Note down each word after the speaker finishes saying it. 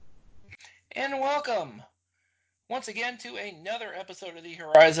And welcome once again to another episode of the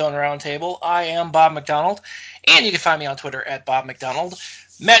Horizon Roundtable. I am Bob McDonald, and you can find me on Twitter at Bob McDonald.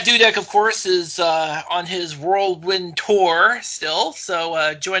 Matt Dudek, of course, is on his whirlwind tour still,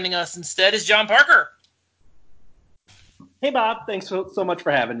 so joining us instead is John Parker. Hey, Bob. Thanks so much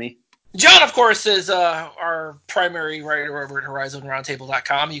for having me. John, of course, is our primary writer over at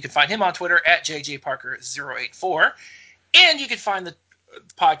HorizonRoundtable.com. You can find him on Twitter at JJParker084, and you can find the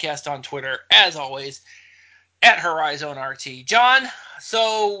podcast on Twitter, as always, at Horizon RT. John,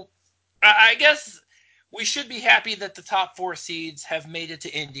 so I guess we should be happy that the top four seeds have made it to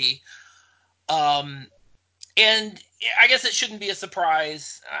Indy. And I guess it shouldn't be a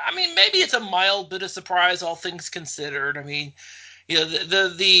surprise. I mean, maybe it's a mild bit of surprise, all things considered. I mean,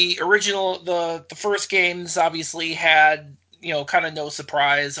 the original the first games obviously had kind of no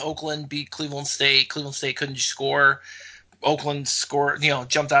surprise. Oakland beat Cleveland State. Cleveland State couldn't score. Oakland scored,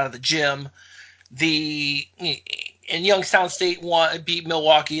 jumped out of the gym. And Youngstown State beat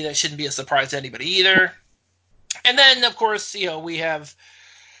Milwaukee. That shouldn't be a surprise to anybody either. And then of course we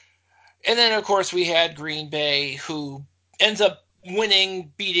had Green Bay, who ends up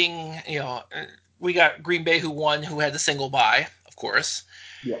winning, beating. We got Green Bay, who won, who had the single bye, of course.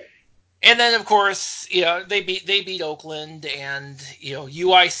 Yeah. And then of course they beat Oakland, and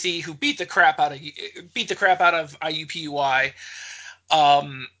UIC, who beat the crap out of IUPUI.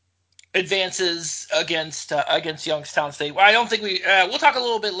 Advances against Youngstown State. I don't think we'll talk a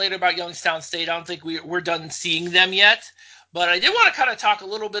little bit later about Youngstown State. I don't think we're done seeing them yet, but I did want to kind of talk a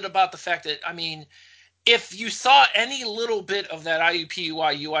little bit about the fact that, I mean, if you saw any little bit of that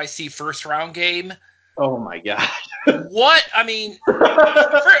IUPUI UIC first round game, oh my god, what I mean,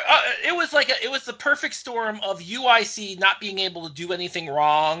 it was the perfect storm of UIC not being able to do anything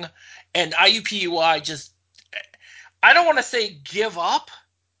wrong, and IUPUI just, I don't want to say give up,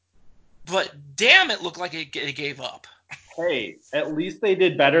 but damn, it looked like it gave up. Hey, at least they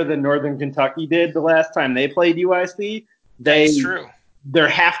did better than Northern Kentucky did the last time they played UIC. That's true. Their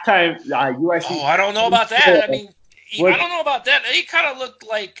halftime UIC. Oh, I don't know about that. I mean, I don't know about that. They kind of looked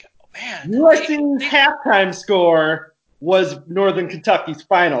like, man. UIC's halftime score was Northern Kentucky's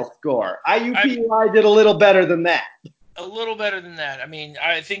final score. IUPUI did a little better than that. A little better than that. I mean,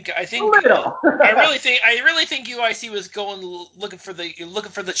 I think a little. I really think UIC was looking for the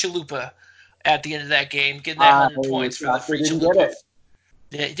chalupa at the end of that game, getting that 100 points for the free chalupa.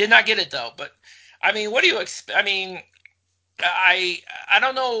 They did not get it though. But I mean, what do you expect? I mean, I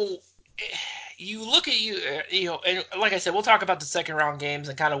don't know. You look at and like I said, we'll talk about the second round games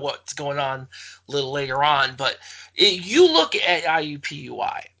and kind of what's going on a little later on. But you look at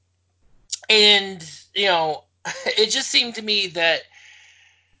IUPUI, and it just seemed to me that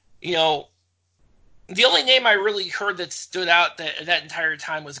the only name I really heard that stood out that entire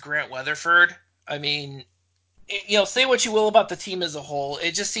time was Grant Weatherford. I mean, say what you will about the team as a whole,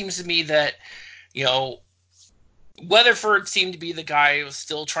 it just seems to me that Weatherford seemed to be the guy who was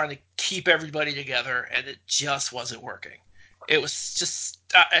still trying to keep everybody together, and it just wasn't working. It was just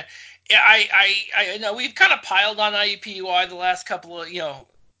I know we've kind of piled on IUPUI the last couple of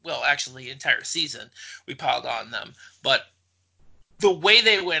actually entire season we piled on them, but the way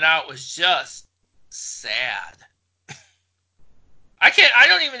they went out was just sad. I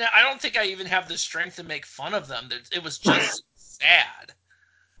don't think I even have the strength to make fun of them. It was just sad.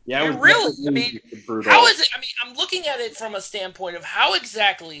 Yeah, it really. I mean, brutal. How is it? I mean, I'm looking at it from a standpoint of how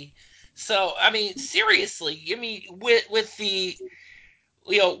exactly. So, I mean, seriously, I mean, with the,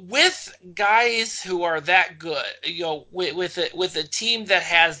 with guys who are that good, with a team that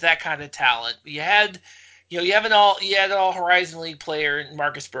has that kind of talent, you had an all Horizon League player in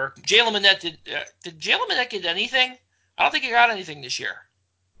Marcus Burke. Jalen Manette did Jalen Manette get anything? I don't think he got anything this year.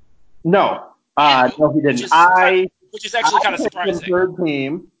 No, no, he didn't. Which is actually kind of surprising. Third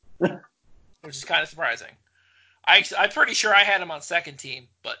team. Which is kind of surprising. I'm pretty sure I had him on second team,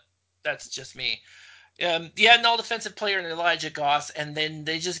 but that's just me. You had an all-defensive player in Elijah Goss, and then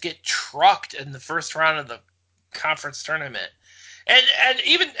they just get trucked in the first round of the conference tournament.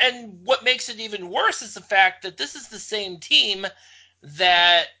 And what makes it even worse is the fact that this is the same team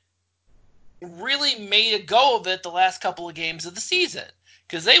that really made a go of it the last couple of games of the season,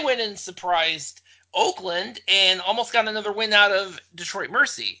 because they went and surprised Oakland and almost got another win out of Detroit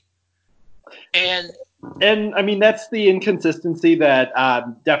Mercy. And I mean, that's the inconsistency that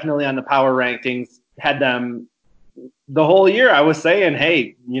definitely on the power rankings had them the whole year. I was saying,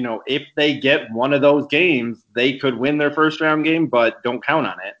 hey, if they get one of those games, they could win their first round game, but don't count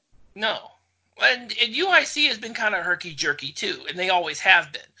on it. No. And UIC has been kind of herky-jerky too, and they always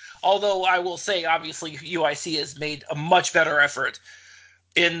have been. Although I will say, obviously, UIC has made a much better effort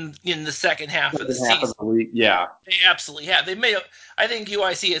in the second half of the Second half of season. the week, yeah. They absolutely have. I think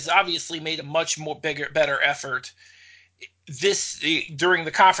UIC has obviously made a much better effort during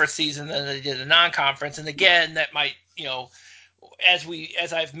the conference season than they did the non-conference. And again, that might,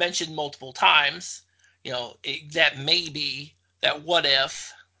 as I've mentioned multiple times, that may be that what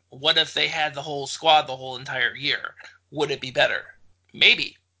if they had the whole squad the whole entire year? Would it be better?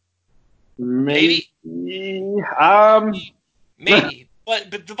 Maybe. Maybe. Maybe. Maybe.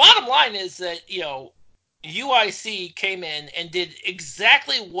 But the bottom line is that, UIC came in and did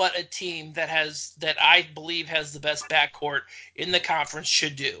exactly what a team that I believe has the best backcourt in the conference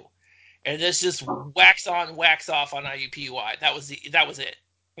should do. And this just wax on, wax off on IUPUI. That was it.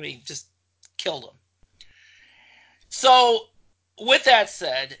 I mean, just killed them. So with that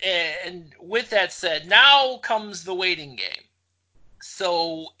said, now comes the waiting game.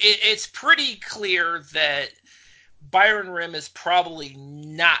 So it's pretty clear that Byron Rim is probably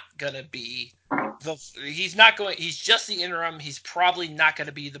not going to be he's just the interim. He's probably not going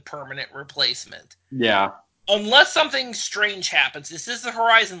to be the permanent replacement. Yeah. Unless something strange happens. This is the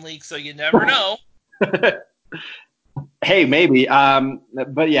Horizon League, so you never know. Hey, maybe.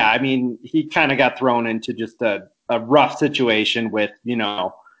 But yeah, I mean, he kind of got thrown into just a rough situation with,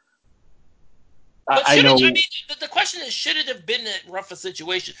 the question is, should it have been a rough a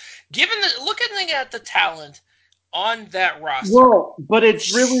situation? Looking at the talent on that roster. Well, but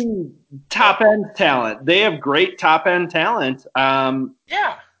it's really top end talent. They have great top end talent.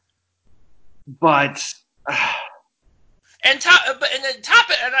 Yeah. But and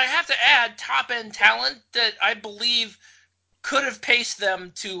I have to add top end talent that I believe could have paced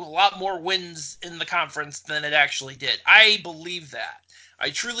them to a lot more wins in the conference than it actually did. I believe that. I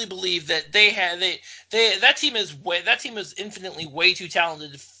truly believe that that team is infinitely way too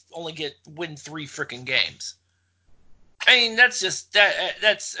talented to only win 3 freaking games. I mean, I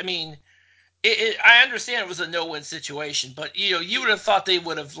mean, I understand it was a no-win situation, but you would have thought they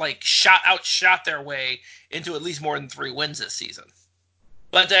would have outshot their way into at least more than 3 wins this season.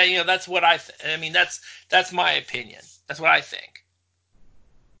 But that's what I mean, that's my opinion. That's what I think.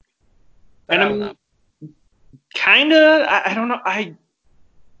 But and I don't know. Kind of, I don't know.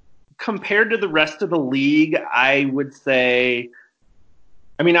 Compared to the rest of the league, I would say.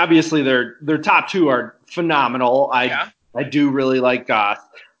 I mean, obviously their top 2 are phenomenal. I do really like Goss.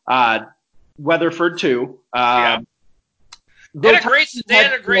 Weatherford too. They got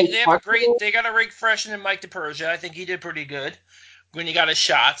a great freshman in Mike DePersia. I think he did pretty good when he got his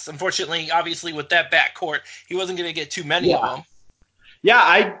shots. Unfortunately, obviously with that backcourt, he wasn't going to get too many of them.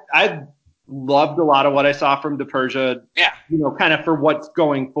 Yeah, I loved a lot of what I saw from DePersia. Yeah. Kind of for what's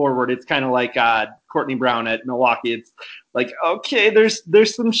going forward. It's kind of like Courtney Brown at Milwaukee. It's like, okay,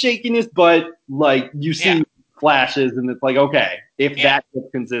 there's some shakiness, but like you see flashes, and it's like, okay, if that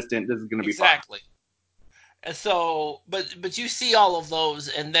gets consistent, this is going to be fun. Exactly. And so, but you see all of those,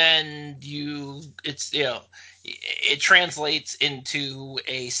 and then it translates into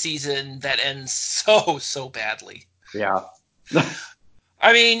a season that ends so badly. Yeah.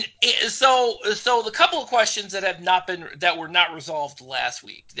 I mean, so the couple of questions that were not resolved last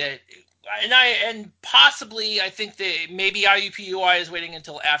week and possibly I think that maybe IUPUI is waiting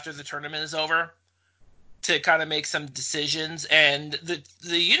until after the tournament is over to kind of make some decisions, and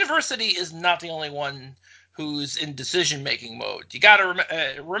the university is not the only one who's in decision-making mode. You got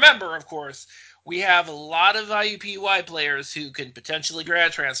to remember, of course, we have a lot of IUPUI players who can potentially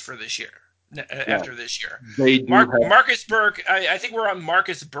grad transfer this year. After this year, Marcus Burke. I think we're on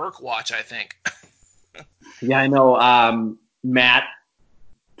Marcus Burke watch. I think. Yeah, I know. Matt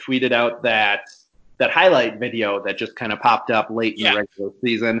tweeted out that highlight video that just kind of popped up late in the regular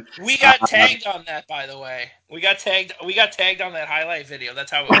season. We got tagged on that, by the way. We got tagged on that highlight video.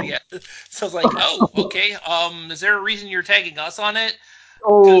 That's how we get. So it's like, oh, okay. Is there a reason you're tagging us on it?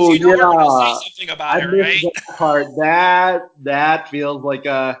 Oh, we're going to say something about it, right? That part. That feels like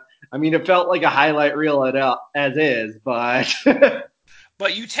it felt like a highlight reel as is, but.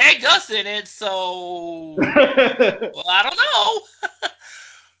 But you tagged us in it, so. Well, I don't know.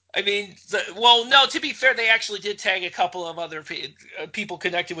 I mean, no, to be fair, they actually did tag a couple of other people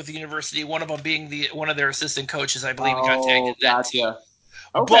connected with the university, one of them being one of their assistant coaches, I believe, got tagged in that too.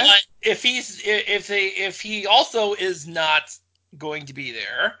 Okay. But if he also is not going to be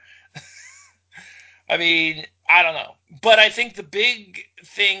there, I mean, I don't know. But I think the big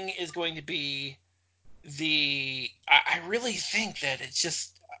thing is going to be I really think that it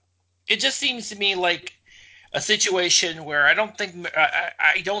just seems to me like a situation where I don't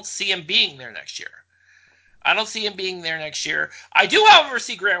see him being there next year. I don't see him being there next year. I do, however,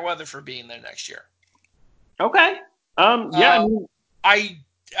 see Grant Weatherford being there next year. Okay. Yeah.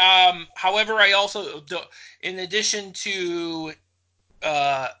 However, I also do, in addition to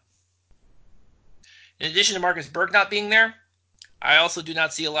uh, Marcus Berg not being there, I also do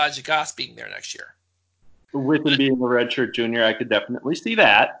not see Elijah Goss being there next year. With him being a redshirt junior, I could definitely see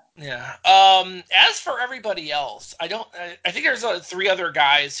that. Yeah. As for everybody else, I don't. I think there's 3 other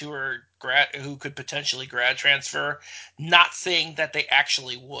guys who could potentially grad transfer. Not saying that they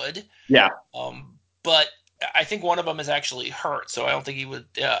actually would. Yeah. But I think one of them is actually hurt, so I don't think he would.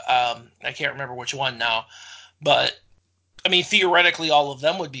 I can't remember which one now, but I mean, theoretically, all of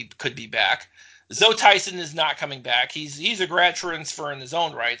them could be back. Zoe Tyson is not coming back. He's a grad transfer in his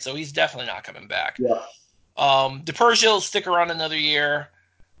own right, so he's definitely not coming back. Yeah. DePergil will stick around another year.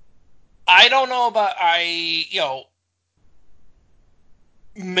 I don't know about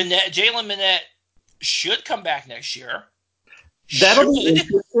Jalen Minette should come back next year. That'll be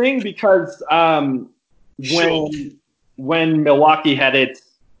interesting because when Milwaukee had its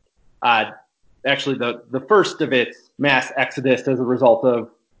actually the first of its mass exodus as a result of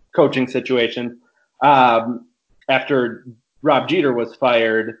coaching situation after Rob Jeter was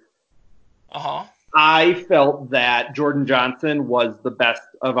fired, I felt that Jordan Johnson was the best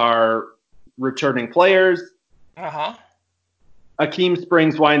of our returning players. Akeem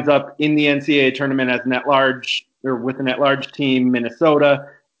Springs winds up in the NCAA tournament as an at-large or with an at-large team, Minnesota.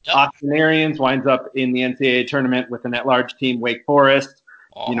 Yep. Austin Arians winds up in the NCAA tournament with an at-large team, Wake Forest.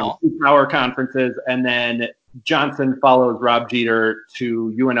 You know, 2 power conferences, and then Johnson follows Rob Jeter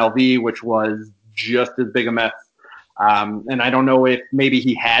to UNLV, which was just as big a mess. And I don't know if maybe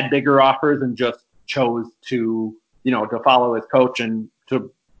he had bigger offers and just chose to, to follow his coach and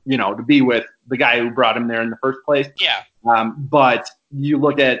to be with the guy who brought him there in the first place. Yeah. But you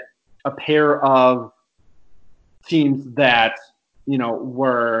look at a pair of teams that,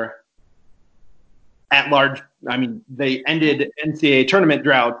 were at large. I mean, they ended NCAA tournament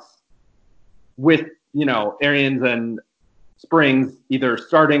droughts with, Arians and Springs either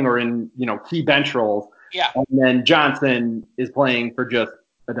starting or in, key bench roles. Yeah. And then Johnson is playing for just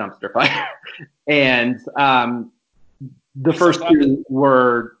a dumpster fire. And the first 2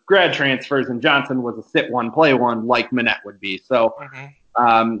 were grad transfers, and Johnson was a sit one, play one, like Minette would be. So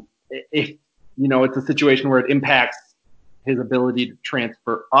if, it's a situation where it impacts his ability to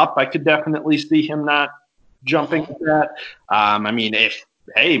transfer up, I could definitely see him not jumping at that. I mean, if,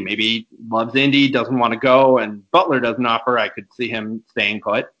 hey, maybe he loves Indy, doesn't want to go, and Butler doesn't offer, I could see him staying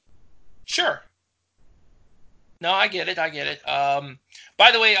put. Sure. No, I get it.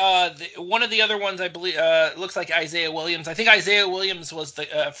 By the way, one of the other ones I believe looks like Isaiah Williams. I think Isaiah Williams was the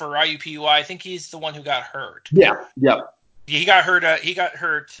for IUPUI. I think he's the one who got hurt. Yeah. Yep. He got hurt,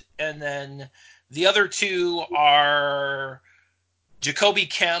 and then the other 2 are Jacoby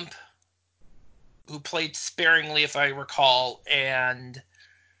Kemp, who played sparingly, if I recall, and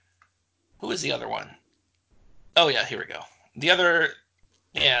who was the other one? Oh yeah, here we go. The other,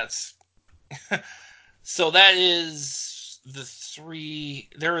 it's. So that is the 3.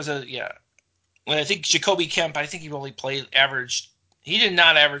 There was When I think Jacoby Kemp, I think he only he did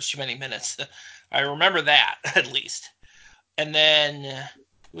not average too many minutes. I remember that, at least. And then,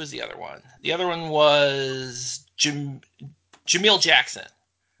 who was the other one? The other one was Jamil Jackson.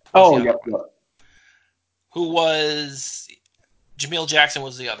 Yep. Jamil Jackson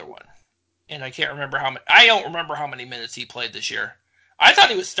was the other one. And I don't remember how many minutes he played this year. I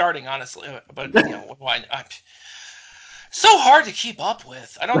thought he was starting, honestly, but why? So hard to keep up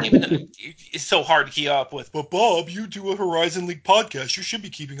with. I don't even. It's so hard to keep up with. But Bob, you do a Horizon League podcast. You should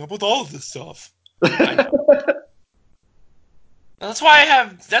be keeping up with all of this stuff. I know. That's why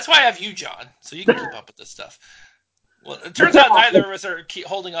I have you, John, so you can keep up with this stuff. Well, it turns out neither of us are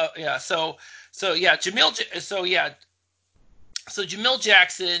holding up. Yeah. So Jamil. So Jamil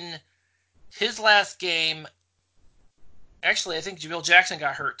Jackson, his last game. Actually, I think Jamil Jackson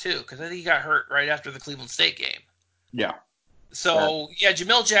got hurt too, because I think he got hurt right after the Cleveland State game. Yeah. So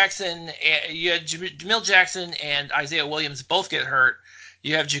Jamil Jackson, Jamil Jackson and Isaiah Williams both get hurt.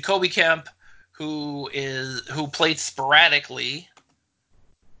 You have Jacoby Kemp, who played sporadically,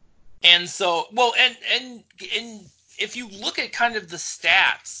 and so and if you look at kind of the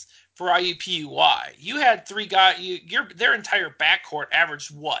stats for IUPUI, you had 3 guys. Their entire backcourt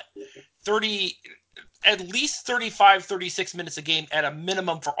averaged what, 30. At least 35, 36 minutes a game at a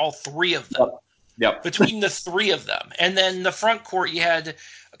minimum for all 3 of them. Yep. Between the 3 of them. And then the front court, you had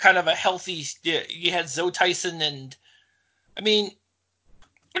kind of a healthy, you had Zoe Tyson and, I mean,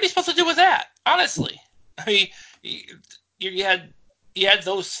 what are you supposed to do with that? Honestly. I mean, you had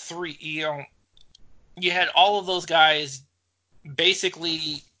those 3, you had all of those guys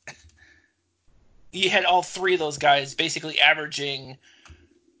basically you had all three of those guys basically averaging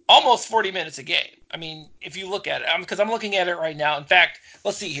almost 40 minutes a game. I mean, if you look at it, because I'm looking at it right now. In fact,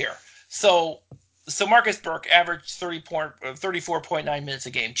 let's see here. So Marcus Burke averaged 34.9 minutes a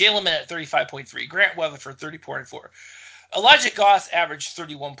game. Jalen Minette 35.3. Grant Weatherford 30.4. Elijah Goss averaged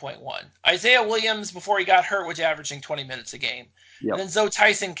 31.1. Isaiah Williams, before he got hurt, was averaging 20 minutes a game. Yep. And then Zoe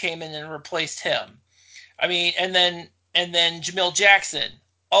Tyson came in and replaced him. I mean, and then Jamil Jackson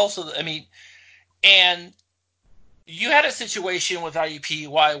also. I mean, and you had a situation with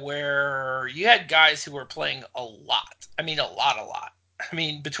IUPUI where you had guys who were playing a lot. I mean, a lot. I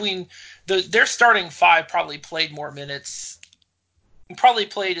mean, between their starting five probably played more minutes, probably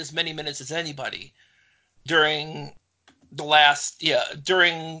played as many minutes as anybody during the last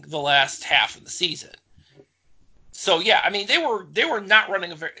half of the season. So yeah, I mean they were not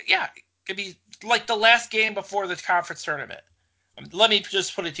running a very it could be like the last game before the conference tournament. Let me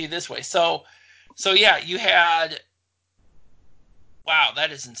just put it to you this way. So yeah, you had wow,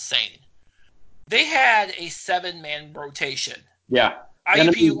 that is insane. They had a 7-man rotation. Yeah.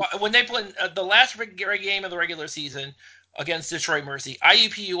 IUPUI, when they played the last game of the regular season against Detroit Mercy,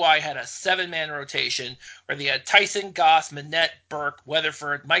 IUPUI had a 7-man rotation where they had Tyson, Goss, Minette, Burke,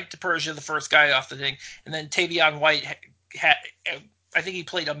 Weatherford, Mike DePersia, the first guy off the thing, and then Tavion White had, I think he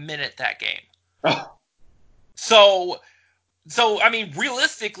played a minute that game. Oh. So I mean,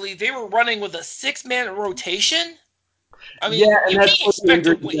 realistically, they were running with a 6-man rotation. I mean, yeah, and you that's can't expect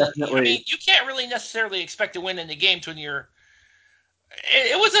to win. definitely. I mean, you can't really necessarily expect to win in the games when you're.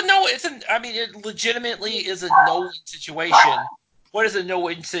 It was a no. It's an. I mean, it legitimately is a no-win situation. What is a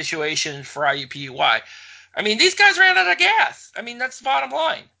no-win situation for IUPUI? I mean, these guys ran out of gas. I mean, that's the bottom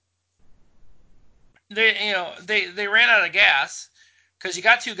line. They ran out of gas because you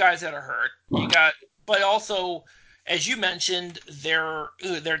got two guys that are hurt. But also, as you mentioned, their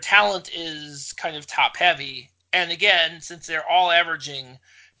talent is kind of top heavy. And again, since they're all averaging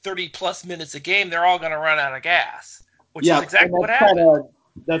 30 plus minutes a game, they're all going to run out of gas, which is exactly what happened.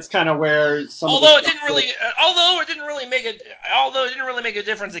 That's kind of where some. Although it didn't really make a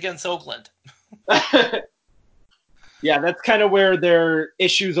difference against Oakland. Yeah, that's kind of where their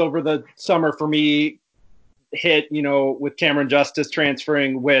issues over the summer for me hit. With Cameron Justice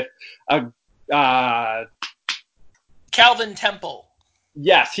transferring with Calvin Temple.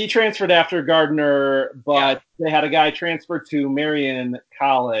 Yes, he transferred after Gardner, but they had a guy transfer to Marion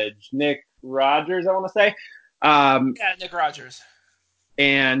College, Nick Rogers, I want to say. Nick Rogers.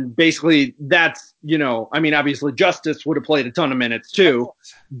 And basically that's, I mean, obviously Justice would have played a ton of minutes too,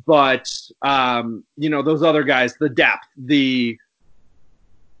 but, those other guys, the depth, then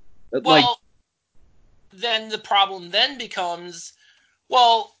the problem then becomes,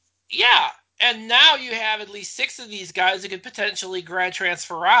 and now you have at least 6 of these guys that could potentially grad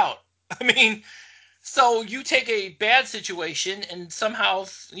transfer out. I mean, so you take a bad situation and somehow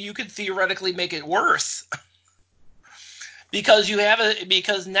you could theoretically make it worse. because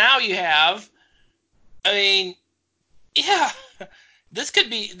now you have, I mean, yeah, this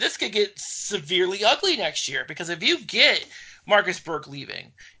could get severely ugly next year, because if you get Marcus Burke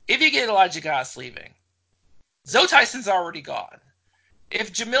leaving, if you get Elijah Goss leaving, Zoe Tyson's already gone.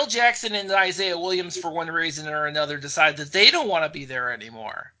 If Jamil Jackson and Isaiah Williams, for one reason or another, decide that they don't want to be there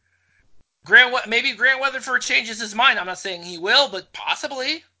anymore, maybe Grant Weatherford changes his mind. I'm not saying he will, but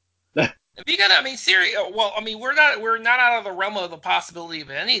possibly. If you got, I mean, we're not out of the realm of the possibility of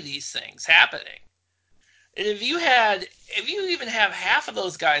any of these things happening. And if you even have half of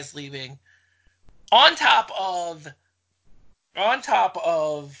those guys leaving, on top of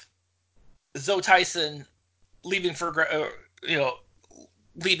Zoe Tyson leaving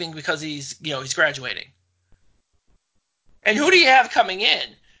leaving because he's graduating. And who do you have coming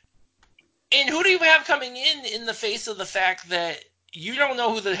in? And who do you have coming in the face of the fact that you don't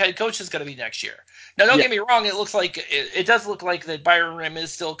know who the head coach is going to be next year? Now, don't get me wrong. It does look like that Byron Rim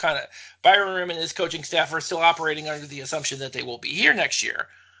is still Byron Rim and his coaching staff are still operating under the assumption that they will be here next year.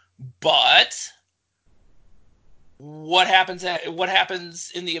 But what happens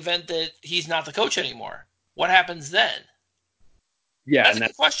in the event that he's not the coach anymore? What happens then? Yeah, that's a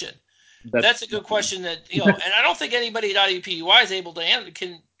good question. That's a good question that, and I don't think anybody at IUPUI is able to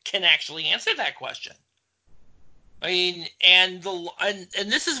can actually answer that question. I mean, and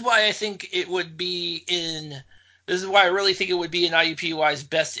this is why I think it would be this is why I really think it would be in IUPUI's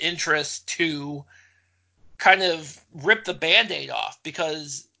best interest to kind of rip the Band-Aid off,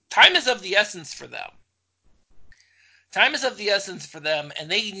 because time is of the essence for them. Time is of the essence for them, and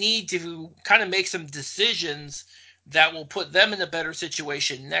they need to kind of make some decisions that will put them in a better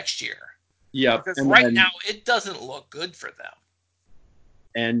situation next year. Yeah, because now it doesn't look good for them.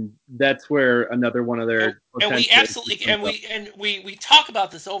 And that's where another one of their and we potential absolutely we talk about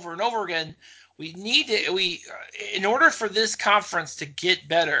this over and over again. We need to in order for this conference to get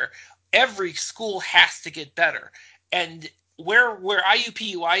better, every school has to get better. And where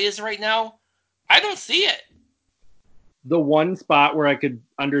IUPUI is right now, I don't see it. The one spot where I could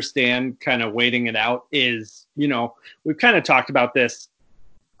understand kind of waiting it out is, we've kind of talked about this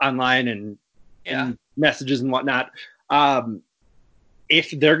online and messages and whatnot.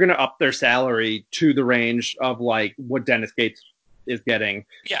 If they're going to up their salary to the range of like what Dennis Gates is getting,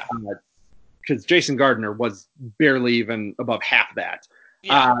 because Jason Gardner was barely even above half that.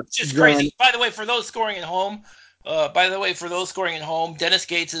 It's just crazy. By the way, for those scoring at home, Dennis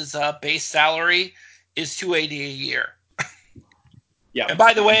Gates' base salary is $280 a year. Yeah. And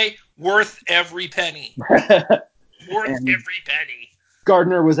by the way, worth every penny. Every penny.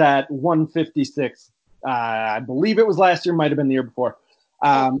 Gardner was at 156. I believe it was last year, might have been the year before.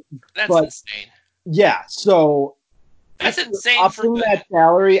 That's insane. Yeah, so that's insane. Upping that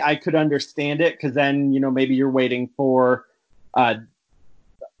salary, I could understand it, because then maybe you're waiting for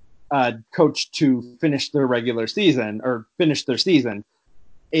coach to finish their regular season or finish their season.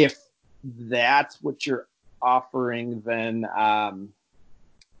 If that's what you're offering, then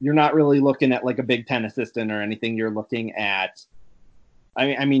you're not really looking at like a Big Ten assistant or anything. You're looking at,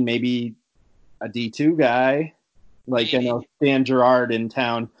 I mean, maybe a D2 guy. Like, maybe. I know Stan Gerard in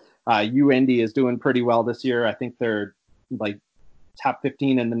town. UIndy is doing pretty well this year. I think they're like top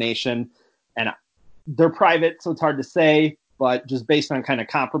 15 in the nation, and they're private, so it's hard to say. But just based on kind of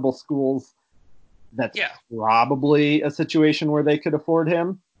comparable schools, that's probably a situation where they could afford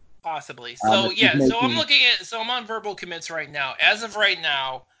him. Possibly. So I'm on verbal commits right now. As of right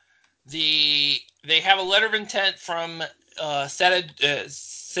now, they have a letter of intent from Sadadrian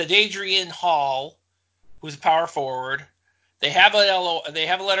Hall, who's a power forward. They have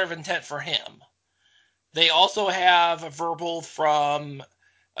a letter of intent for him. They also have a verbal from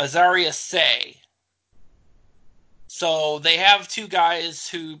Azaria Say. So they have two guys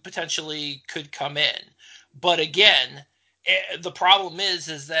who potentially could come in. But again, the problem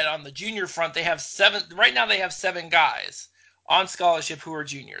is that on the junior front, they have seven guys on scholarship who are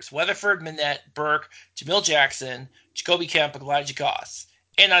juniors: Weatherford, Minette, Burke, Jamil Jackson, Jacoby Kemp, Elijah Goss,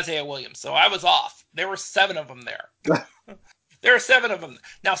 and Isaiah Williams. So I was off. There were 7 of them there. There are 7 of them.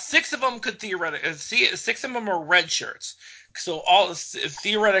 Now, 6 of them could theoretically, 6 of them are red shirts. So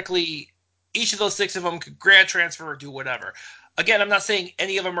theoretically, each of those 6 of them could grad transfer or do whatever. Again, I'm not saying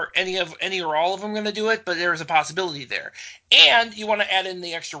any or all of them going to do it, but there's a possibility there. And you want to add in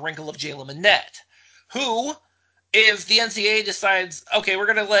the extra wrinkle of Jalen Minette, who, if the NCAA decides, okay, we're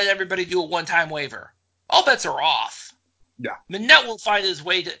going to let everybody do a one-time waiver, all bets are off. Yeah. Minette would find his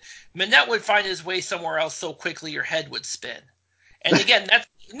way somewhere else so quickly your head would spin. And again,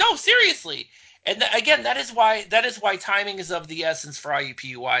 seriously. And again, that is why timing is of the essence for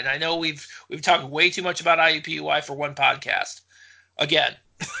IUPUI. And I know we've talked way too much about IUPUI for one podcast. Again,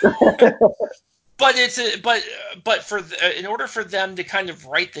 but in order for them to kind of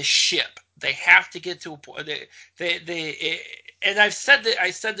right the ship, they have to get to a point. And I said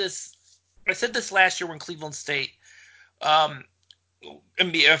this last year when Cleveland State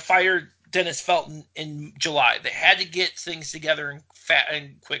fired Dennis Felton in July. They had to get things together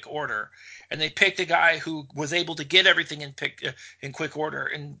in quick order, and they picked a guy who was able to get everything in quick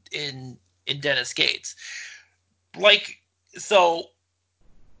order in Dennis Gates. So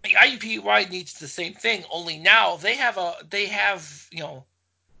the IUPUI needs the same thing. Only now they have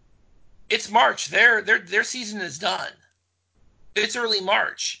it's March. Their season is done. It's early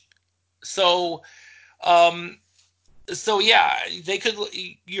March, so. So yeah, they could.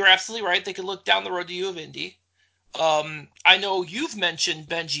 You're absolutely right. They could look down the road to U of Indy. I know you've mentioned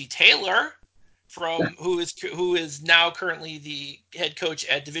Benji Taylor, who is now currently the head coach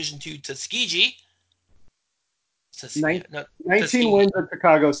at Division II Tuskegee. 19 wins at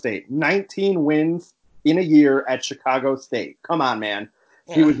Chicago State. 19 wins in a year at Chicago State. Come on, man.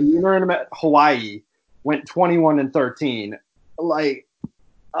 Yeah. He was the interim at Hawaii. Went 21-13.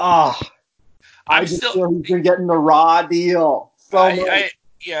 I just feel he's been getting the raw deal. I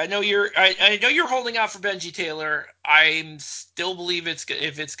know you're holding out for Benji Taylor. I still believe if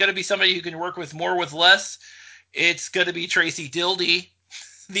it's going to be somebody who can work with more with less, it's going to be Tracy Dildy,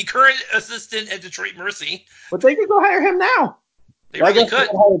 the current assistant at Detroit Mercy. But they could go hire him now. They really could.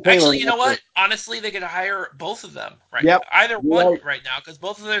 Actually, you know what? Honestly, they could hire both of them right now. Either one right now, because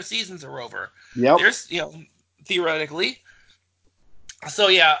both of their seasons are over. Yep. There's, theoretically. So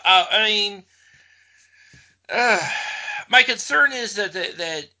my concern is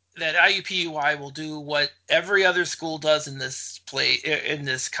that IUPUI will do what every other school does in this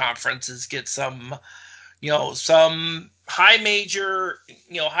conference, is get some some high major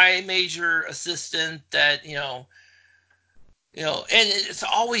assistant that and it's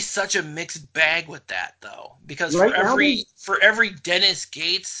always such a mixed bag with that, though, because Right now, for every Dennis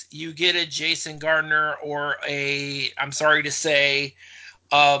Gates, you get a Jason Gardner or I'm sorry to say,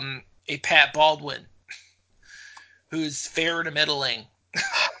 a Pat Baldwin, who's fair to middling.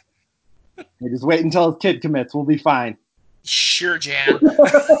 just wait until his kid commits. We'll be fine. Sure, Jan.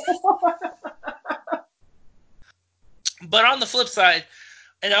 But on the flip side,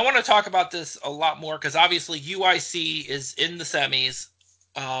 and I want to talk about this a lot more because obviously UIC is in the semis.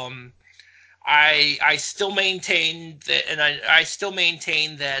 I still maintain that, and I still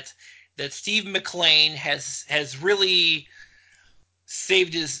maintain that Steve McLean has really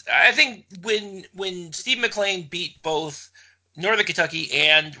saved his. I think when Steve McLean beat both Northern Kentucky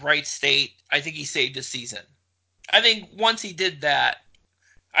and Wright State, I think he saved his season. I think once he did that,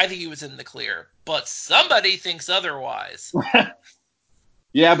 I think he was in the clear. But somebody thinks otherwise.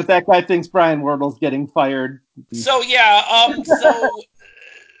 Yeah, but that guy thinks Brian Wardle's getting fired. So yeah,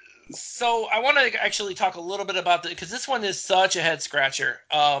 so I want to actually talk a little bit about because this one is such a head scratcher.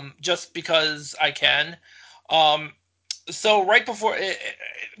 Just because I can. Um, so right before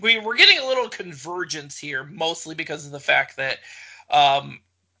we're getting a little convergence here, mostly because of the fact that um,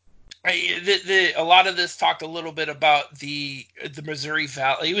 a lot of this talked a little bit about the Missouri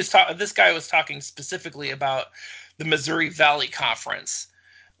Valley. This guy was talking specifically about the Missouri Valley Conference,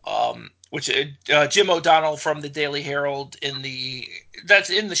 which Jim O'Donnell from the Daily Herald that's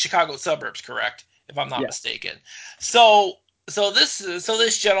in the Chicago suburbs, correct? If I'm not Yeah. mistaken. So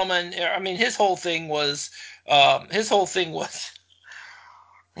this gentleman, I mean, his whole thing was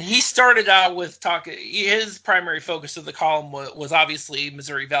he started out with talking. His primary focus of the column was obviously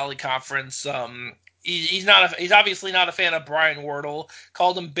Missouri Valley Conference. He's obviously not a fan of Brian Wardle.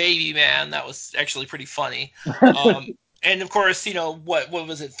 Called him Baby Man. That was actually pretty funny. And of course, what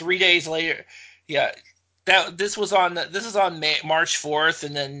was it? 3 days later, yeah. This is on March 4th,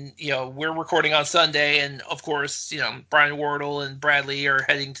 and then we're recording on Sunday, and of course Brian Wardle and Bradley are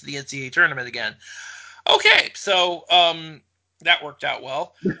heading to the NCAA tournament again. Okay, so that worked out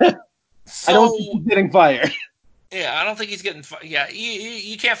well. I don't think So he's getting fired. yeah, I don't think he's getting. Yeah,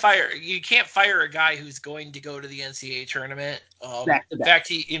 you can't fire a guy who's going to go to the NCAA tournament. Back to back.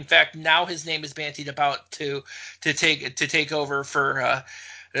 In fact, now his name is bantied about to take over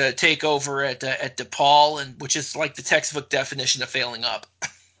take over at DePaul, and which is like the textbook definition of failing up.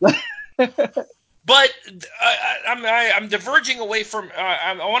 But I'm diverging away from.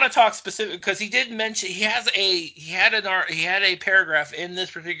 I want to talk specific because he did mention he had a paragraph in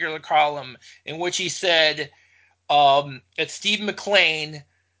this particular column in which he said that Steve McLean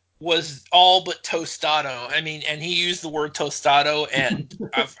was all but tostado. I mean, and he used the word tostado, and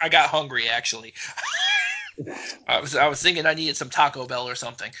I got hungry actually. I was thinking I needed some Taco Bell or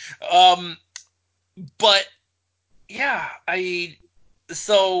something. But yeah,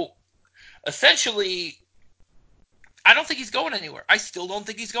 so essentially, I don't think he's going anywhere. I still don't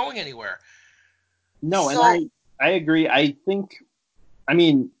think he's going anywhere. No, and So I agree. I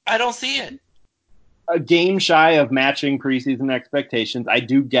mean, I don't see it. a game shy of matching preseason expectations. I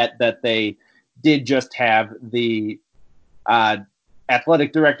do get that they did just have the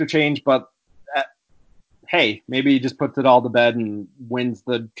athletic director change, but hey, maybe he just puts it all to bed and wins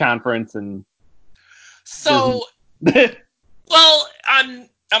the conference and. So well, I'm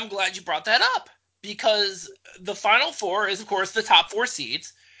glad you brought that up because the Final Four is of course the top four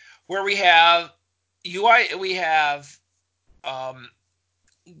seeds, where um,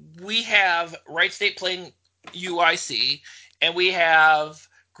 we have Wright State playing UIC, and we have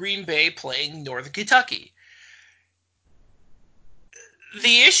Green Bay playing Northern Kentucky.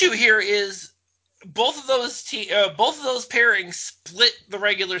 The issue here is both of those pairings split the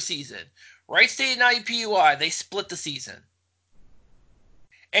regular season. Wright State and IUPUI, they split the season,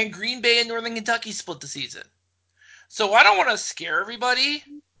 and Green Bay and Northern Kentucky split the season. So I don't want to scare everybody,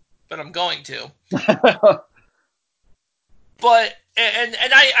 but I'm going to. But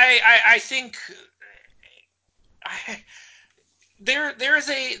I think there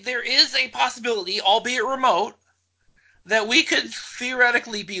is a possibility, albeit remote, that we could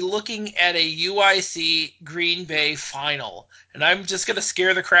theoretically be looking at a UIC Green Bay final. And I'm just going to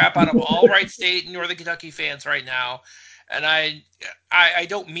scare the crap out of all Wright State and Northern Kentucky fans right now. And I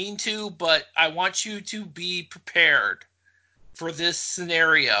don't mean to, but I want you to be prepared for this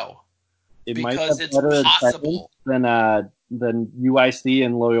scenario It might because have it's better attendance possible. than UIC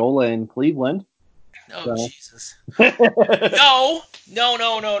and Loyola in Cleveland. Oh, So. Jesus. No, no,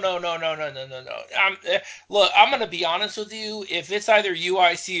 no, no, no, no, no, no, no, no, no. Look, I'm gonna be honest with you. If it's either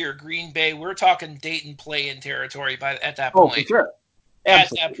UIC or Green Bay, we're talking Dayton play-in territory at that Oh, for point. sure. At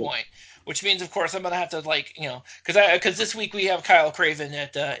that Absolutely. point, which means, of course, I'm gonna have to because this week we have Kyle Craven in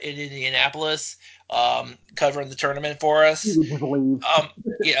Indianapolis, covering the tournament for You us. would just leave.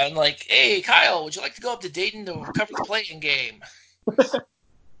 Yeah, and like, hey, Kyle, would you like to go up to Dayton to cover the play-in game?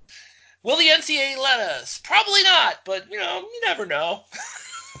 Will the NCAA let us? Probably not, but you never know.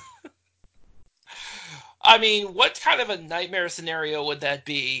 I mean, what kind of a nightmare scenario would that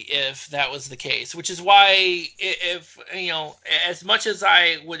be if that was the case? Which is why, if as much as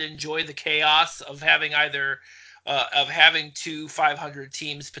I would enjoy the chaos of having having two 500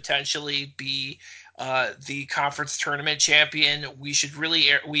 teams potentially be the conference tournament champion, we should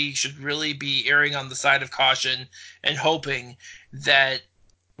really be erring on the side of caution and hoping that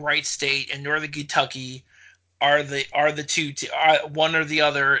Wright State and Northern Kentucky are the one or the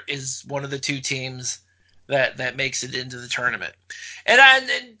other is one of the two teams that makes it into the tournament. And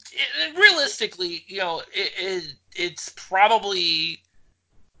realistically, it's probably,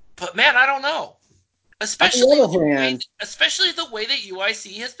 but man, I don't know. On the other hand, Especially the way that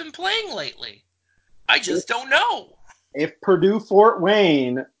UIC has been playing lately. I if, just don't know. if Purdue Fort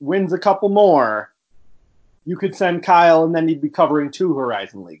Wayne wins a couple more, you could send Kyle, and then he'd be covering two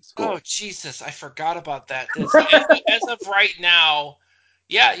Horizon League Oh schools. Jesus, I forgot about that. As of right now,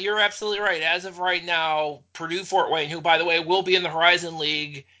 yeah, you're absolutely right. As of right now, Purdue Fort Wayne, who by the way will be in the Horizon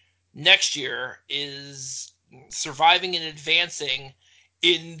League next year, is surviving and advancing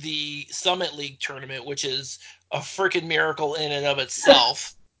in the Summit League tournament, which is a freaking miracle in and of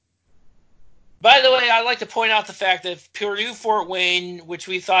itself. By the way, I'd like to point out the fact that Purdue Fort Wayne, which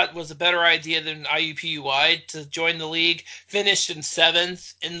we thought was a better idea than IUPUI to join the league, finished in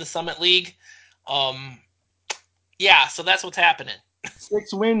seventh in the Summit League. Um, yeah, so that's what's happening.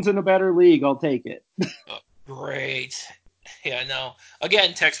 6 wins in a better league, I'll take it. Oh, great. Yeah, no.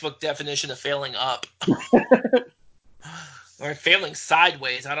 Again, textbook definition of failing up. Or failing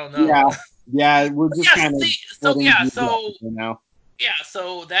sideways, I don't know. Yeah, yeah, we're just Yeah, kind of see, so splitting yeah, views so now. yeah,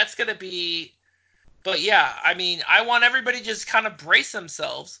 so that's gonna be. But yeah, I mean, I want everybody to just kind of brace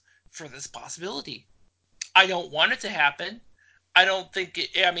themselves for this possibility. I don't want it to happen. I don't think it.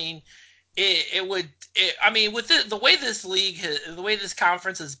 I mean, it would. I mean, with the way this the way this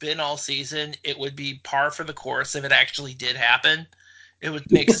conference has been all season, it would be par for the course if it actually did happen. It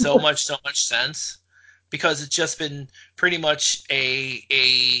would make so much sense because it's just been pretty much a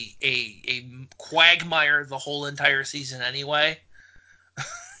quagmire the whole entire season anyway.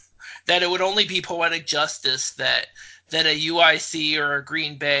 That it would only be poetic justice that a UIC or a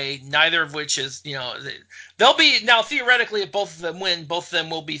Green Bay, neither of which is, they'll be now theoretically if both of them win, both of them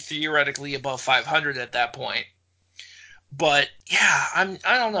will be theoretically above 500 at that point. But yeah, I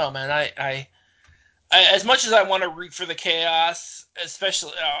don't know, man. I as much as I want to root for the chaos,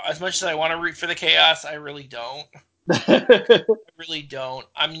 especially as much as I want to root for the chaos, I really don't. I really don't.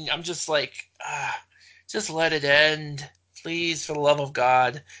 I mean, I'm just like, just let it end, please, for the love of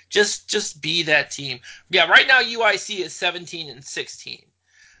God. Just be that team. Yeah, right now UIC is 17 and 16.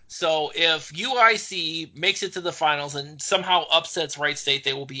 So if UIC makes it to the finals and somehow upsets Wright State,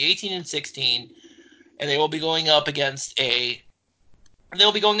 they will be 18 and 16, and they will be going up against a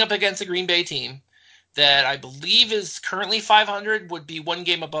Green Bay team that I believe is currently 500, would be one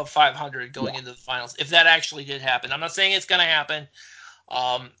game above 500 Yeah. going into the finals if that actually did happen. I'm not saying it's going to happen.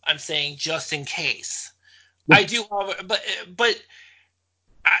 I'm saying just in case. I do, but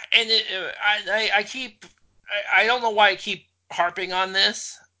I keep I don't know why I keep harping on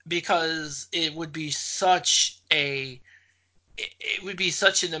this because it would be such an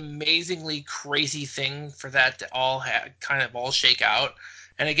amazingly crazy thing for that to kind of all shake out.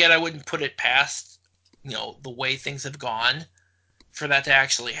 And again, I wouldn't put it past the way things have gone for that to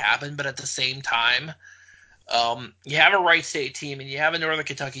actually happen. But at the same time, you have a Wright State team and you have a Northern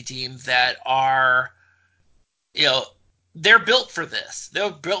Kentucky team that are, you know, they're built for this. They're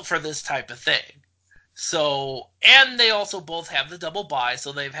built for this type of thing. So, and they also both have the double bye,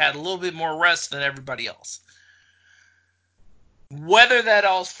 so they've had a little bit more rest than everybody else. Whether that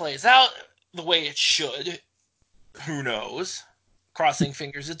all plays out the way it should, who knows? Crossing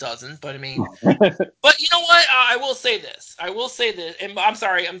fingers it doesn't, but I mean, but you know what? I will say this. I will say this, and I'm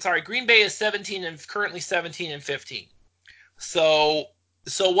sorry. I'm sorry. Green Bay is 17 and currently 17 and 15. So,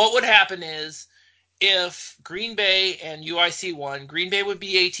 what would happen is if Green Bay and UIC won, Green Bay would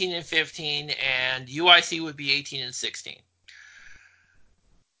be 18 and 15, and UIC would be 18 and 16.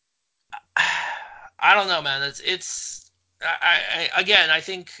 I don't know, man. It's again. I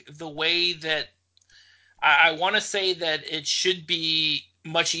think the way that I want to say that it should be a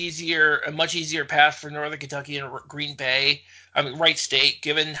much easier path for Northern Kentucky and Green Bay. I mean, Wright State,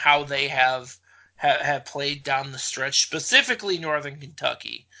 given how they have played down the stretch, specifically Northern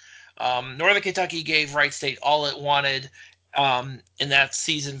Kentucky. Northern Kentucky gave Wright State all it wanted in that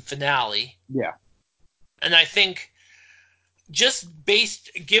season finale. Yeah. And I think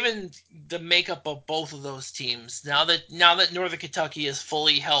given the makeup of both of those teams, now that Northern Kentucky is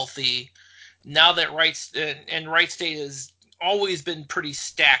fully healthy, now that Wright State has always been pretty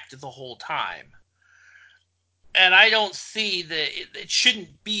stacked the whole time, and I don't see that it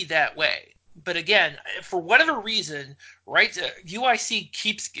shouldn't be that way. But again, for whatever reason,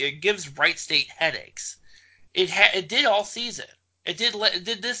 UIC gives Wright State headaches. It did all season. It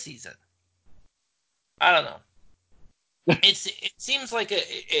did this season. I don't know. It seems like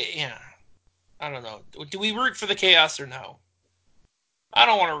yeah. I don't know. Do we root for the chaos or no? I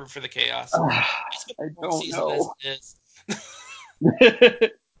don't want to root for the chaos. I don't know.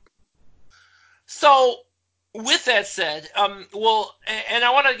 So, with that said, well, and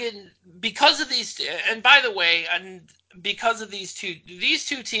I want to get because of these, and by the way, and because of these two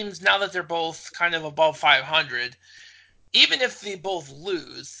teams, now that they're both kind of above 500, even if they both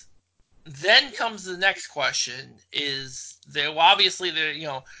lose, then comes the next question: is they obviously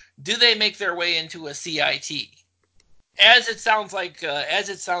do they make their way into a CIT? As it sounds like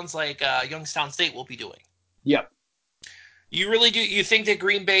Youngstown State will be doing. Yep. You really do? You think that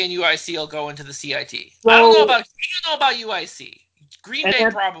Green Bay and UIC will go into the CIT? So, I don't know about UIC. Green Bay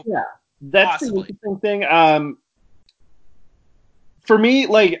probably. Yeah, that's possibly. the interesting thing. For me,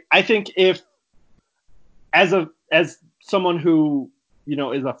 like I think if as someone who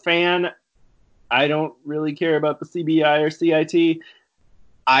is a fan, I don't really care about the CBI or CIT.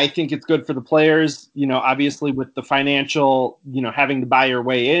 I think it's good for the players. Obviously with the financial, having to buy your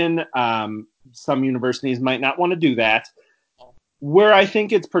way in. Some universities might not want to do that. Where I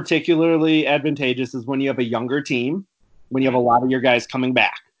think it's particularly advantageous is when you have a younger team, when you have a lot of your guys coming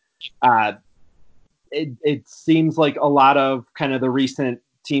back. It seems like a lot of kind of the recent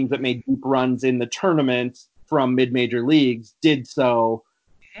teams that made deep runs in the tournament from mid-major leagues did so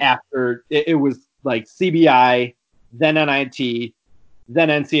after it was like CBI, then NIT, then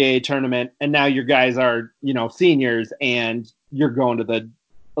NCAA tournament, and now your guys are, seniors and you're going to the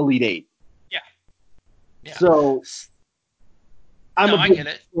Elite Eight. Yeah. So I'm a big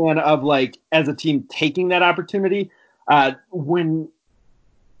fan of as a team taking that opportunity. When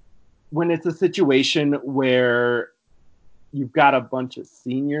it's a situation where you've got a bunch of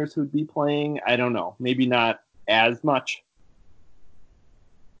seniors who'd be playing, I don't know, maybe not as much.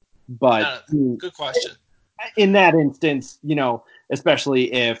 But good question. In that instance,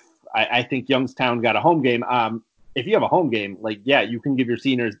 especially if I think Youngstown got a home game. If you have a home game, you can give your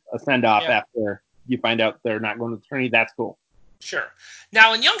seniors a send off after you find out they're not going to the tourney. That's cool. Sure.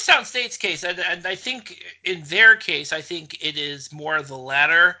 Now, in Youngstown State's case, and I think in their case, I think it is more of the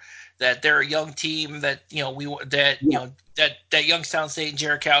latter, that they're a young team that that Youngstown State and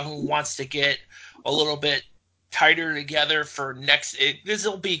Jared Calhoun wants to get a little bit tighter together for this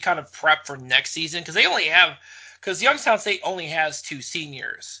will be kind of prep for next season because Youngstown State only has 2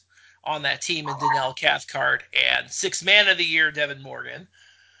 seniors on that team in Donnell Cathcart and 6th Man of the Year Devin Morgan.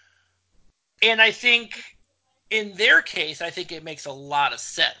 And I think in their case, I think it makes a lot of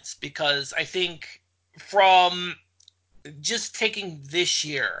sense because I think from just taking this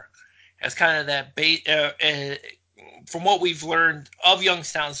year as kind of that from what we've learned of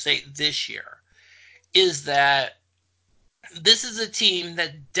Youngstown State this year, is that this is a team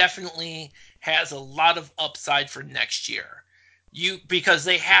that definitely has a lot of upside for next year. Because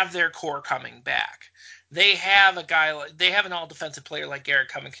they have their core coming back. They have an all defensive player like Garrett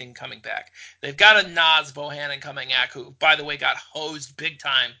Covington coming back. They've got a Naz Bohannon coming back, who, by the way, got hosed big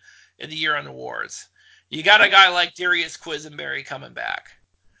time in the year-end awards. You got a guy like Darius Quisenberry coming back.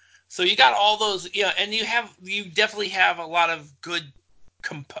 So you got all those, and you definitely have a lot of good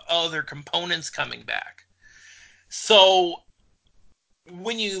other components coming back. So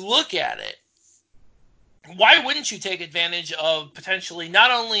when you look at it, why wouldn't you take advantage of potentially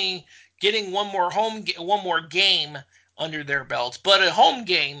not only getting one more game under their belts, but a home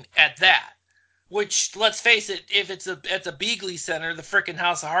game at that? Which, let's face it, if it's at the Beagley Center, the frickin'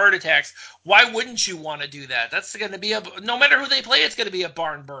 House of Heart Attacks, why wouldn't you want to do that? That's going to be no matter who they play, it's going to be a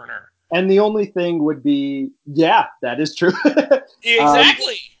barn burner. And the only thing would be, yeah, that is true.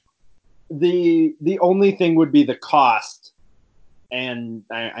 Exactly. The only thing would be the cost. And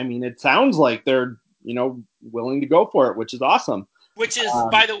I mean, it sounds like they're, willing to go for it, which is awesome. Which is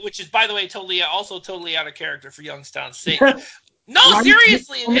by the way totally out of character for Youngstown State. No, Right?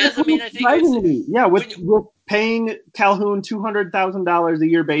 seriously, it And is. that's I what mean, was I think it's surprising to me. Yeah, when with paying Calhoun $200,000 a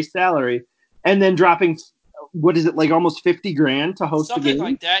year base salary, and then dropping what is it, like almost 50 grand to host the something game.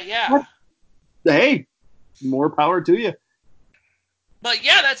 like that, yeah. What? Hey, more power to you. But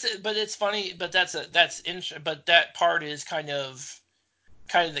yeah, that's it. But it's funny. But but that part is kind of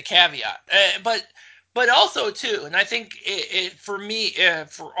the caveat. But also too, and I think it for me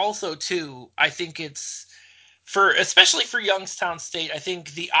for also too, I think it's for especially for Youngstown State. I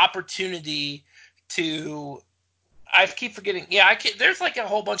think the opportunity to I keep forgetting. Yeah, there's like a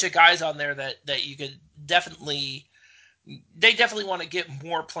whole bunch of guys on there that you could definitely they definitely want to get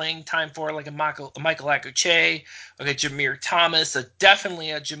more playing time for, like a Michael Akuche, like a Jameer Thomas,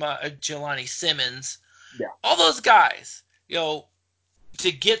 definitely a Jelani Simmons. Yeah. All those guys,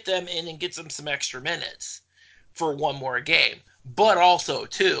 to get them in and get them some extra minutes for one more game. But also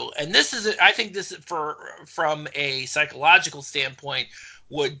too, and this is I think this from a psychological standpoint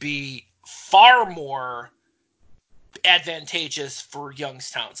would be far more advantageous for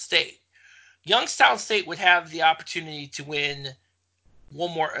Youngstown State. Youngstown State would have the opportunity to win a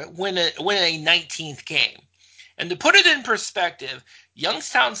 19th game. And to put it in perspective,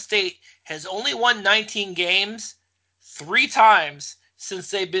 Youngstown State has only won 19 games 3 times since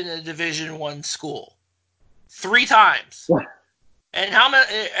they've been a Division One school. 3 times. And how many?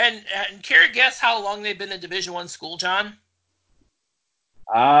 And care to guess how long they've been a Division One school, John?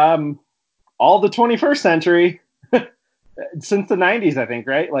 Um, all the 21st century since the 90s, I think,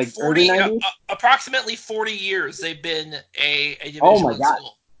 right? Like early 40, 90s. approximately 40 years they've been a Oh Division my One god,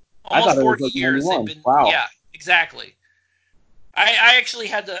 school. I thought Almost it was 40 like years they've 91. been. Wow. Yeah, exactly. I actually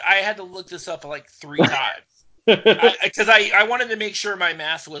had to look this up like 3 times because I wanted to make sure my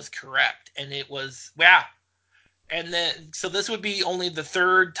math was correct, and it was, yeah. And then so this would be only the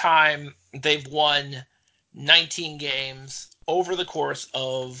third time they've won 19 games over the course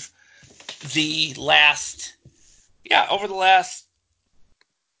of the last, yeah, over the last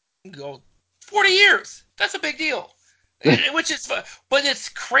go 40 years. That's a big deal. Which is, but it's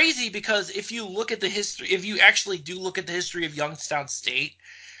crazy because if you look at the history, if you actually do look at the history of Youngstown State,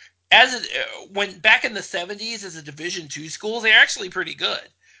 when back in the 70s as a Division two school, they're actually pretty good.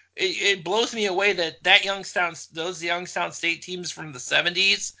 It blows me away that those Youngstown State teams from the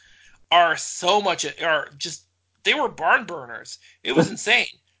 70s are so much are just they were barn burners. It was insane.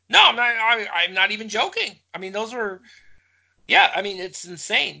 No, I'm not even joking. I mean, those were, yeah. I mean, it's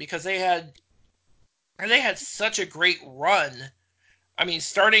insane because they had such a great run. I mean,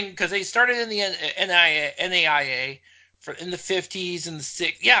 starting because they started in the NAIA in the 50s and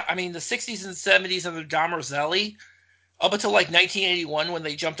the 60s and 70s under Dom Roselli up until like 1981 when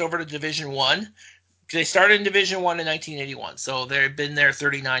they jumped over to Division One. They started in Division One in 1981, so they've been there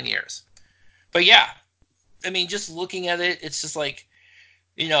 39 years. But yeah, I mean, just looking at it, it's just like,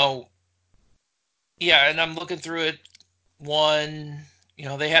 you know, yeah, and I'm looking through it. One,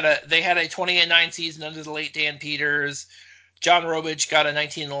 they had a 20-9 season under the late Dan Peters. John Robich got a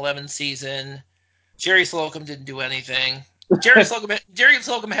 1911 season. Jerry Slocum didn't do anything. Jerry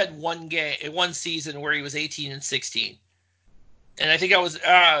Slocum had one season where he was 18-16, and I think I was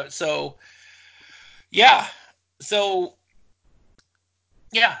so yeah, so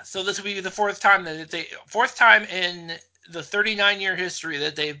yeah, so this would be the fourth time in the 39-year history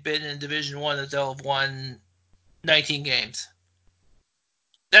that they've been in Division One that they'll have won 19 games.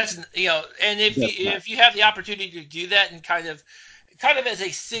 That's and That's if you have the opportunity to do that and kind of as a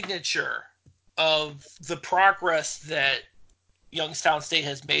signature of the progress that Youngstown State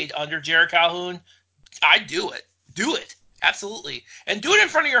has made under Jared Calhoun, I do it. Do it. Absolutely. And do it in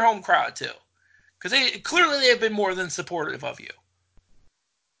front of your home crowd too. Because they have been more than supportive of you.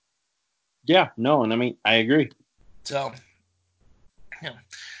 yeah, no, and I mean, I agree. So, yeah.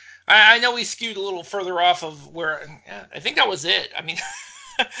 I know we skewed a little further off of where, yeah, I think that was it. I mean,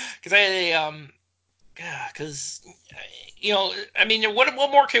 because I had because I mean, what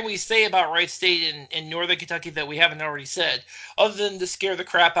more can we say about Wright State and Northern Kentucky that we haven't already said, other than to scare the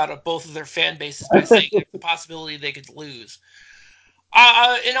crap out of both of their fan bases by saying there's the possibility they could lose.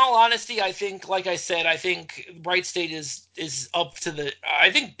 In all honesty, I think, like I said, I think Wright State is up to the.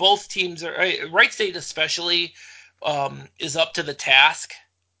 I think both teams are. Wright State especially is up to the task.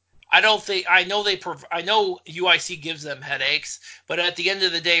 I don't think I know I know UIC gives them headaches, but at the end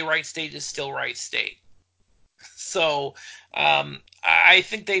of the day, Wright State is still Wright State. So I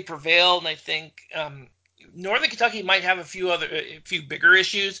think they prevail, and I think Northern Kentucky might have a few bigger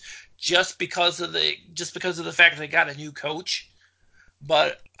issues just because of the fact that they got a new coach.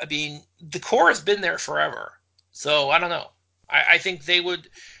 But I mean, the core has been there forever, so I don't know. I think they would.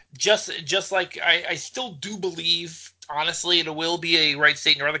 just like I still do believe, honestly, it will be a Wright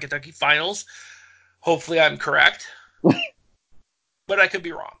State Northern Kentucky finals. Hopefully, I'm correct, but I could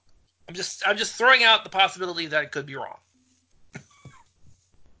be wrong. I'm just throwing out the possibility that I could be wrong.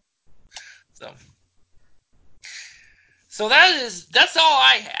 So. So that's all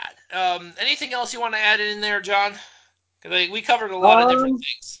I had. Anything else you want to add in there, John? Because we covered a lot of different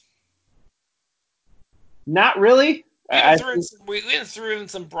things. Not really. We even threw in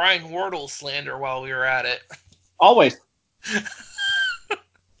some Brian Wardle slander while we were at it. Always.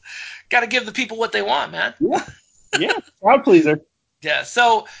 Got to give the people what they want, man. Yeah, crowd pleaser. Yeah.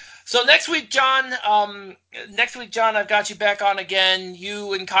 So next week, John. I've got you back on again.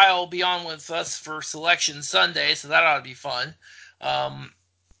 You and Kyle will be on with us for Selection Sunday, so that ought to be fun.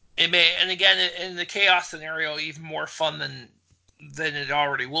 It may, and again, in the chaos scenario, even more fun than it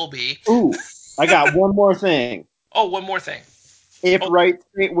already will be. Ooh, I got one more thing. Oh, one more thing. If Wright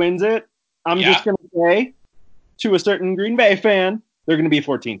State wins it, I'm just going to say to a certain Green Bay fan, they're going to be a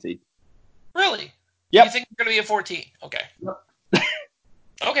 14 seed. Really? Yep. You think they're going to be a 14? Okay. Yep.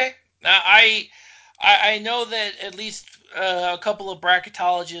 Okay. Now, I know that at least a couple of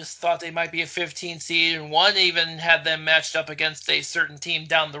bracketologists thought they might be a 15 seed, and one even had them matched up against a certain team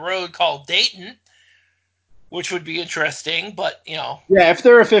down the road called Dayton, which would be interesting, but, you know. Yeah, if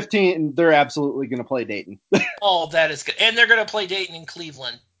they're a 15, they're absolutely going to play Dayton. Oh, that is good. And they're going to play Dayton in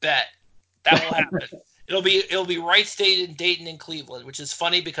Cleveland. Bet. That will happen. It'll be Wright State and Dayton and Cleveland, which is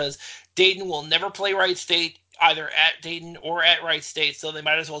funny because Dayton will never play Wright State either at Dayton or at Wright State, so they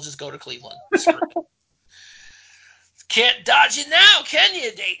might as well just go to Cleveland. Can't dodge it now, can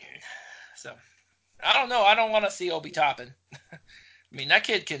you, Dayton? So I don't know. I don't want to see Obi Toppin. I mean, that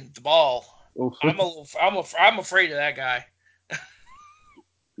kid can the ball. I'm afraid of that guy.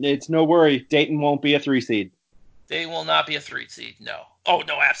 It's no worry. Dayton won't be a 3 seed. They will not be a 3 seed. No. Oh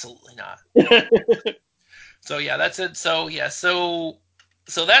no, absolutely not. So yeah, that's it. So yeah, so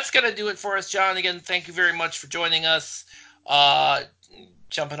that's gonna do it for us, John. Again, thank you very much for joining us.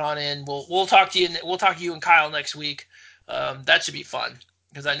 Jumping on in. We'll talk to you. We'll talk to you and Kyle next week. That should be fun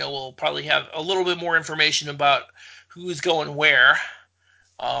because I know we'll probably have a little bit more information about who's going where.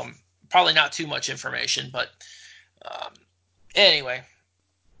 Probably not too much information, but anyway,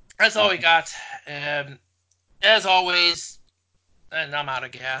 that's all we got. As always, and I'm out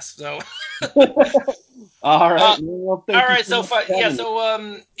of gas, so. All right. All right. So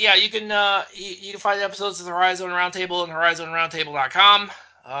you can find episodes of the Horizon Roundtable on horizonroundtable.com.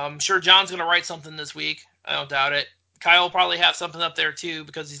 I'm sure John's gonna write something this week. I don't doubt it. Kyle will probably have something up there too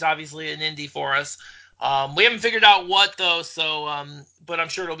because he's obviously an indie for us. We haven't figured out what though, so but I'm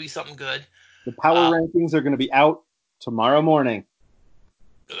sure it'll be something good. The power rankings are going to be out tomorrow morning.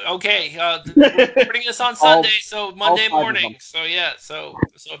 Okay, we're recording this on Sunday, so Monday morning. So yeah, so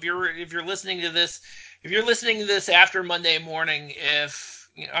if you're listening to this after Monday morning,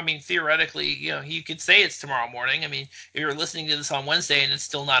 theoretically, you could say it's tomorrow morning. I mean, if you're listening to this on Wednesday and it's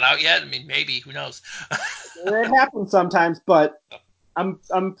still not out yet, I mean, maybe, who knows? It happens sometimes, but I'm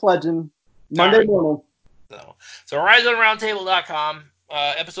pledging Monday morning. So HorizonRoundtable.com,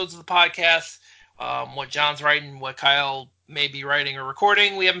 episodes of the podcast, what John's writing, what Kyle may be writing or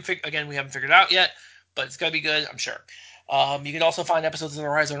recording. We haven't figured out yet, but it's gonna be good, I'm sure. You can also find episodes of the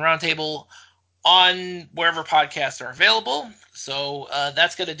Horizon Roundtable on wherever podcasts are available. So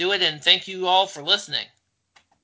that's gonna do it, and thank you all for listening.